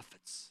were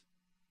prophets.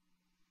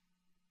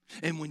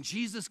 And when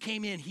Jesus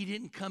came in, he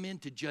didn't come in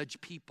to judge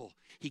people.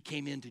 He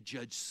came in to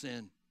judge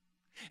sin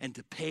and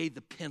to pay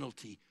the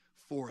penalty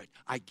for it.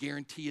 I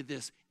guarantee you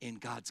this, in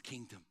God's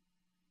kingdom,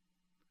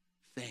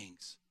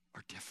 things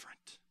are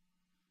different.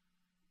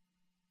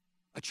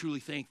 I truly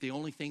think the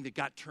only thing that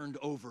got turned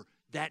over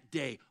that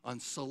day on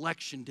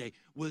selection day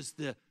was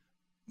the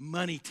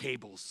money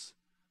tables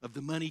of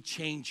the money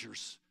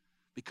changers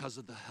because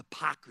of the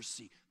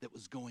hypocrisy that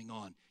was going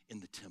on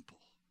in the temple.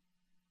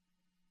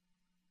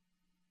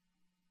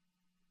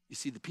 You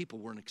see, the people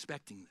weren't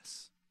expecting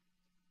this.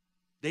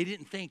 They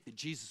didn't think that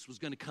Jesus was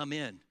going to come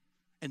in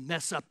and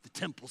mess up the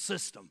temple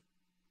system.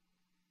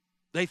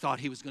 They thought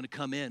he was going to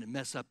come in and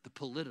mess up the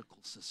political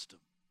system.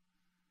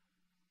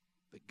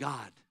 But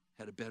God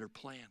had a better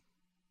plan.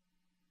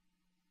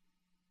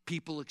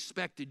 People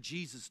expected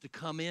Jesus to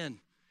come in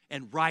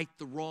and right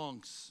the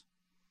wrongs.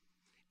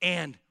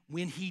 And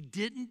when he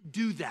didn't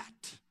do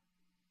that,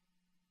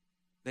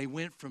 they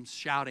went from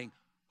shouting,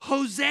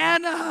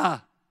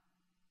 "Hosanna!"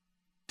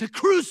 to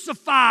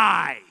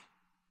 "Crucify!"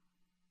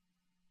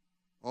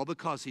 All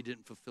because he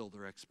didn't fulfill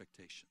their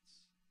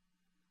expectations.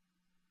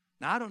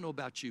 Now, I don't know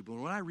about you, but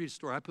when I read a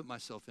story, I put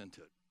myself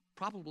into it.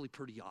 Probably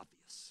pretty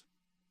obvious.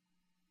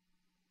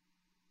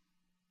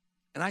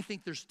 And I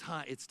think it's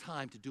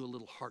time to do a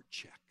little heart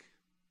check.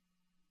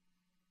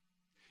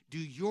 Do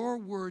your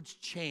words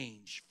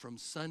change from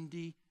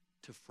Sunday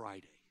to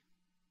Friday?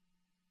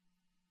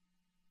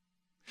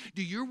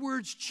 Do your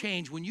words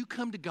change when you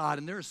come to God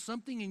and there is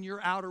something in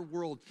your outer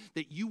world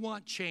that you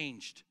want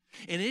changed,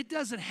 and it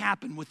doesn't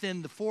happen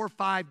within the 4 or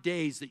 5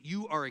 days that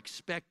you are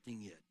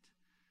expecting it?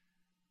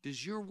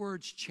 Does your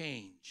words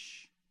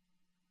change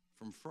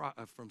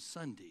from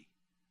Sunday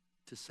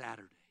to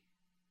Saturday?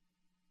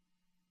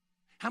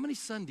 How many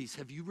Sundays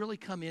have you really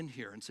come in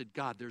here and said,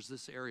 "God, there's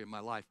this area of my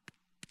life.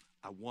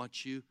 I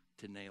want you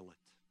to nail it.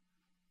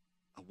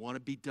 I want to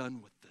be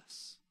done with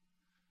this."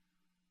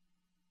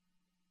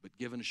 But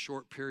given a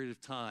short period of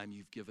time,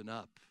 you've given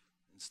up.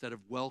 Instead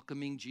of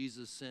welcoming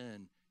Jesus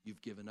in,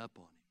 you've given up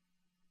on him.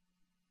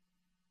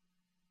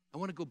 I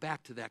want to go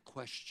back to that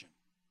question.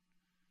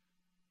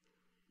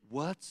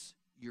 What's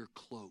your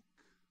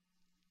cloak?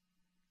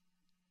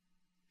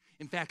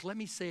 In fact, let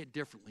me say it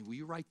differently. Will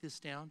you write this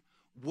down?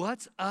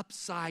 What's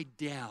upside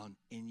down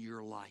in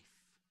your life?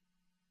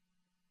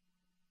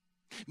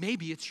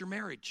 Maybe it's your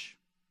marriage.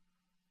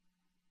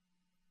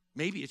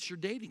 Maybe it's your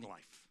dating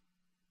life.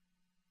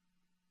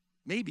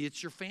 Maybe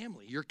it's your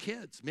family, your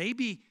kids.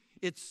 Maybe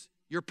it's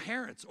your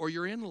parents or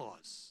your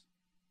in-laws.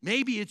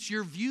 Maybe it's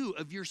your view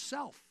of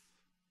yourself.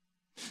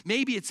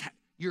 Maybe it's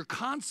your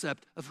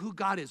concept of who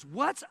God is.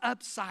 What's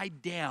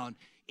upside down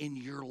in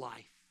your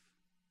life?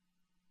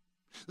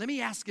 Let me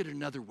ask it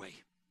another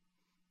way.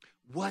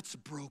 What's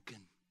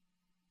broken?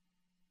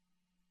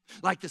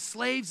 Like the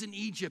slaves in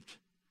Egypt,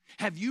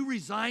 have you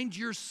resigned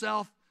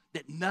yourself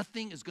that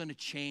nothing is going to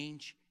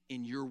change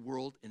in your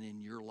world and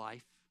in your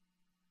life?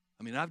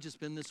 I mean, I've just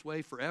been this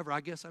way forever. I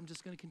guess I'm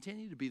just going to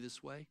continue to be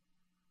this way.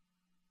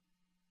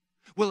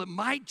 Well, it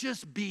might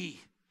just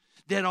be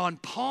that on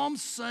Palm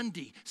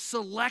Sunday,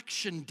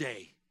 Selection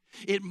Day,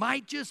 it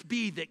might just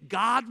be that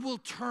God will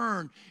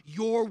turn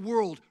your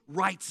world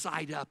right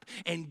side up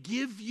and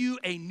give you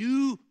a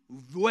new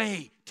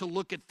way to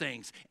look at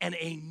things and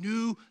a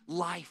new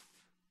life.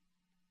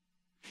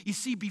 You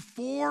see,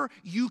 before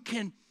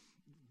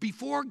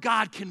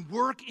God can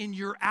work in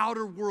your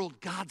outer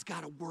world, God's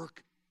got to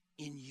work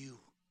in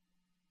you.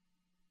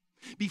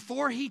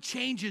 Before he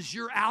changes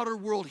your outer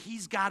world,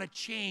 he's got to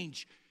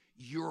change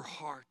your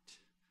heart.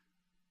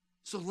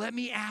 So let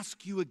me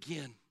ask you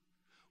again,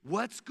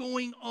 what's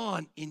going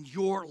on in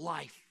your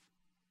life?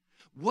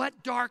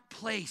 What dark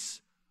place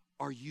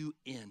are you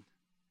in?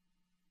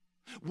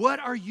 What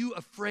are you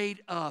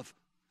afraid of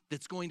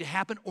that's going to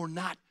happen or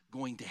not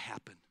going to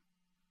happen?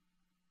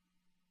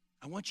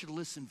 I want you to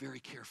listen very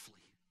carefully.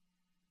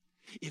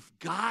 If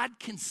God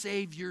can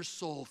save your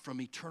soul from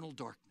eternal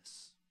darkness,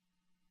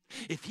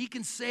 if he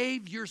can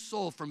save your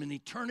soul from an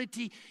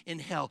eternity in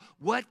hell,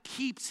 what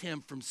keeps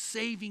him from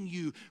saving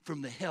you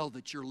from the hell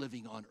that you're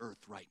living on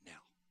earth right now?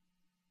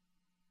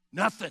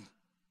 Nothing.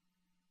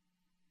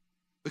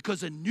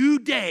 Because a new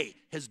day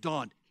has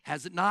dawned,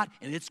 has it not?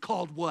 And it's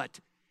called what?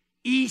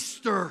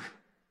 Easter.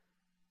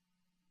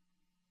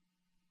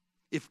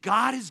 If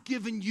God has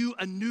given you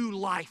a new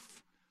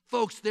life,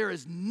 folks, there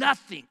is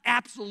nothing,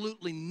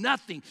 absolutely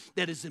nothing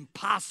that is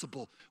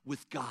impossible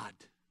with God.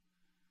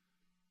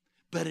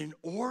 But in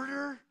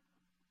order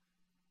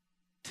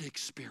to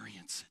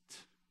experience it,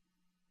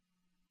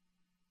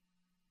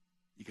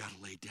 you got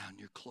to lay down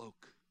your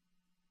cloak.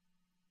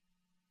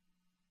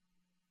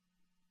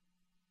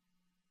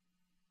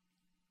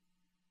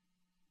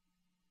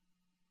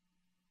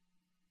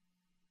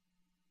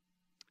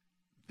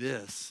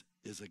 This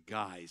is a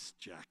guy's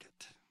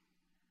jacket.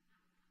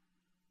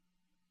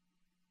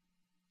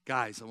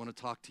 Guys, I want to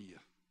talk to you.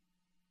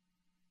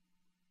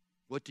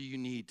 What do you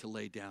need to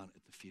lay down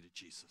at the feet of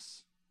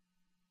Jesus?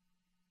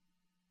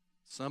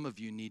 Some of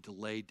you need to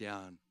lay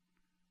down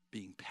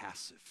being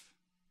passive.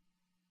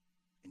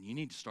 And you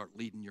need to start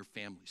leading your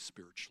family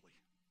spiritually.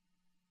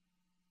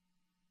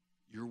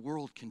 Your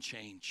world can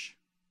change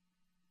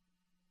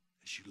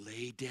as you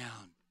lay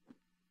down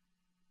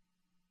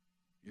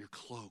your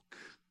cloak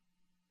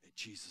at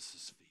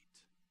Jesus' feet.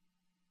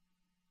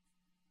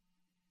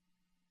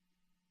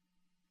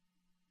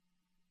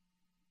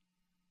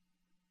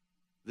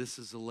 This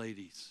is the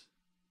ladies.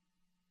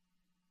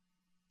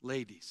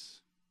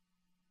 Ladies,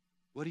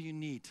 what do you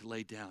need to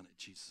lay down at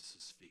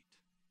Jesus' feet?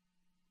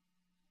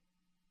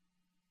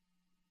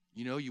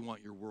 You know you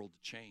want your world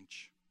to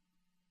change.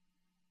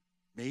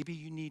 Maybe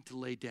you need to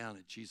lay down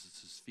at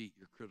Jesus' feet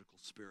your critical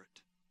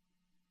spirit,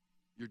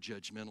 your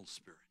judgmental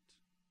spirit.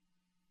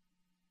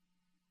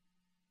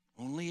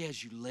 Only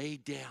as you lay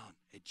down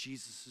at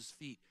Jesus'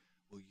 feet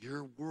will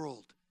your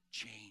world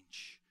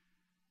change,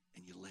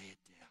 and you lay it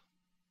down.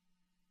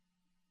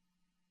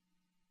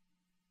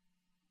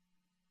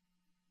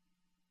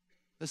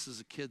 This is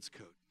a kid's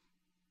coat.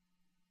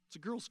 It's a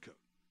girl's coat.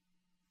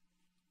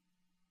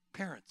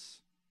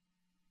 Parents,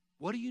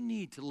 what do you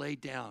need to lay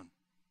down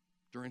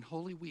during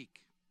Holy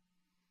Week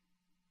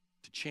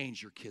to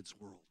change your kid's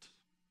world?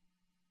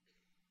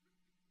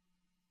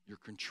 Your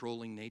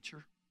controlling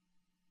nature?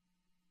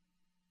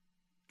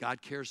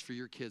 God cares for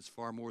your kids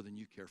far more than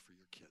you care for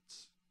your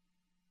kids.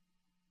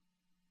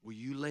 Will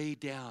you lay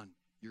down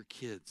your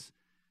kids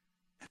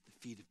at the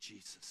feet of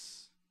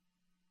Jesus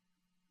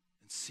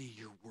and see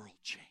your world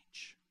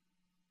change?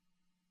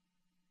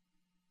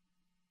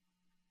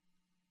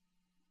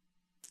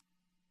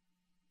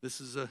 This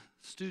is a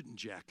student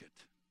jacket.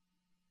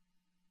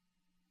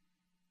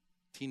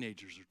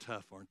 Teenagers are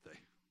tough, aren't they?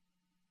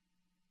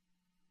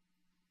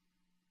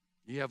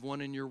 You have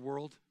one in your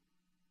world?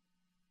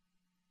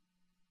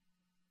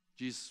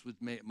 Jesus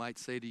might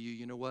say to you,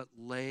 you know what?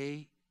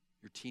 Lay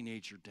your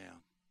teenager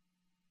down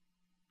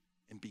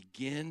and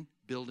begin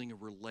building a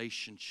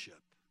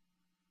relationship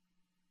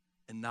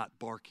and not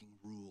barking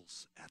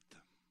rules at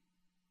them.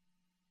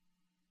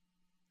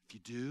 If you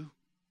do,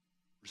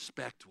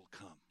 respect will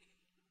come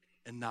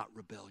and not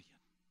rebellion.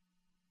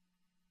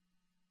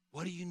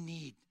 What do you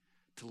need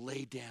to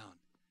lay down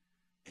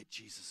at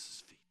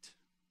Jesus' feet?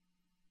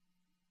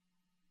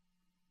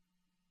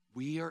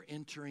 We are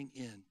entering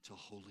into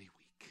Holy Week.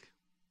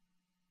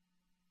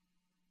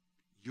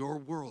 Your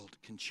world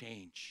can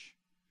change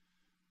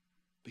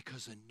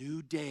because a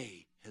new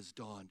day has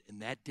dawned,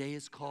 and that day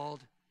is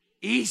called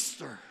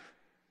Easter.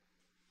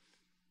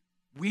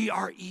 We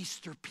are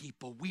Easter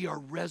people. We are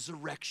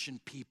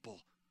resurrection people,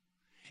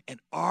 and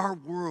our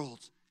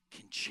world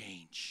can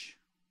change.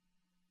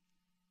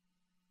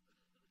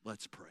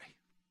 Let's pray.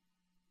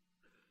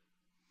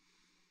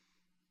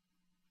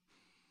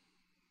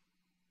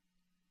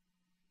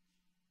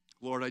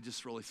 Lord, I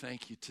just really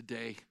thank you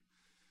today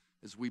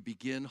as we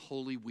begin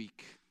Holy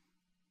Week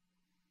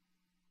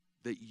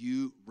that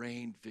you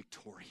reigned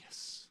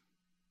victorious.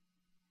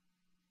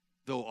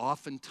 Though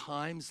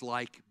oftentimes,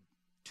 like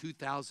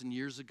 2,000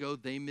 years ago,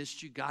 they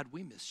missed you, God,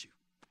 we miss you.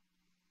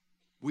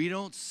 We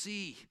don't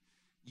see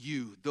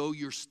you, though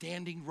you're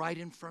standing right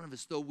in front of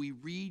us, though we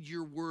read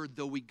your word,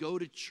 though we go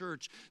to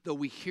church, though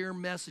we hear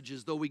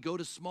messages, though we go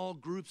to small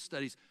group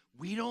studies,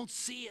 we don't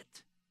see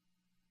it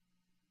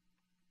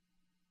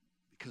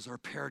because our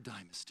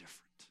paradigm is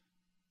different.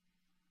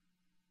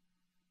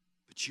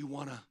 But you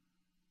want to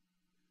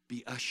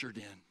be ushered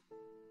in,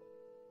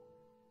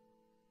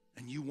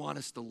 and you want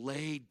us to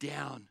lay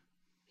down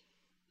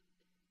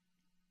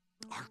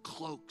our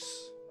cloaks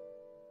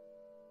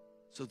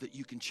so that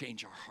you can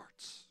change our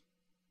hearts,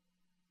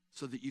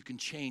 so that you can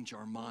change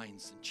our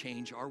minds and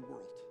change our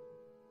world.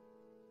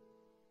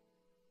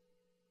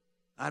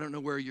 I don't know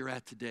where you're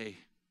at today,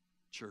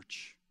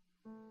 church,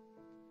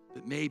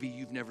 but maybe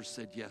you've never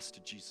said yes to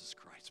Jesus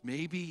Christ.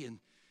 Maybe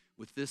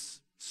with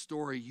this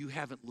story, you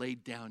haven't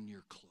laid down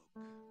your cloak.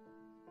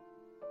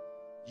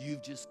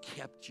 You've just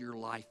kept your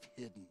life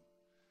hidden.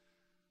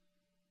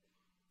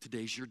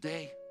 Today's your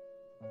day.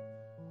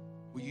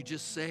 Will you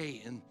just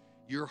say in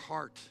your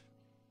heart,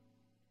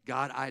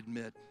 God, I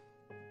admit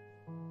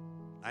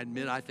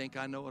I think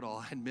I know it all.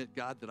 I admit,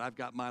 God, that I've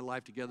got my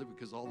life together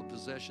because all the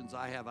possessions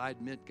I have. I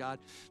admit, God,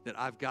 that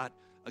I've got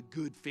a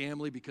good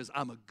family because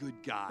I'm a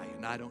good guy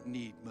and I don't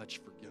need much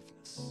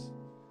forgiveness.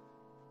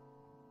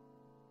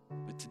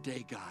 But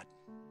today, God,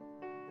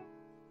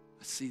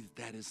 I see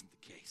that isn't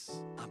the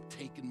case. I'm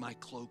taking my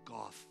cloak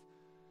off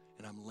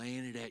and I'm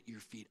laying it at your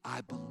feet.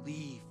 I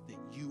believe that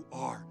you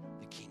are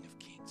the King of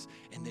Kings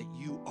and that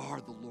you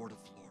are the Lord of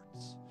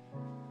Lords.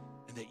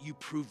 and that you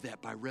prove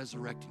that by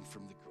resurrecting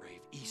from the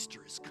grave.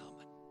 Easter is coming.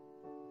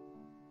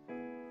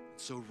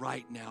 So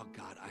right now,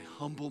 God, I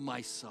humble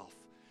myself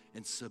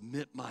and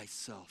submit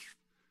myself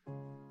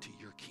to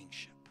your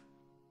kingship.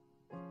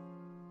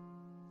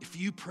 If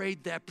you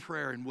prayed that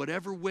prayer in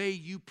whatever way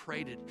you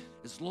prayed it,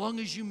 as long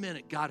as you meant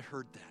it, God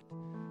heard that.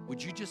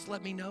 Would you just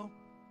let me know?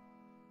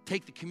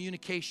 Take the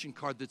communication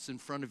card that's in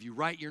front of you,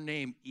 write your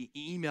name,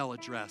 email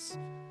address,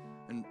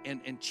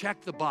 and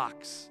check the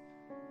box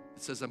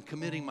that says, I'm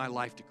committing my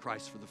life to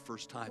Christ for the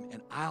first time,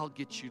 and I'll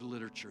get you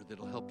literature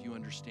that'll help you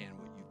understand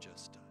what you've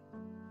just done.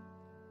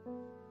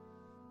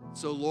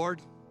 So,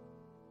 Lord,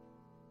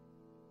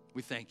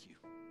 we thank you.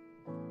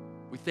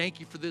 We thank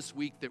you for this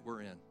week that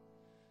we're in.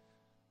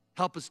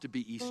 Help us to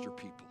be Easter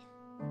people,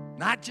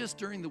 not just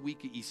during the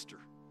week of Easter,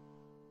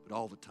 but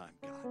all the time,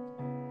 God.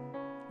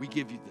 We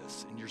give you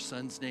this. In your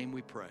Son's name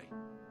we pray.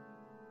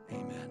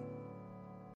 Amen.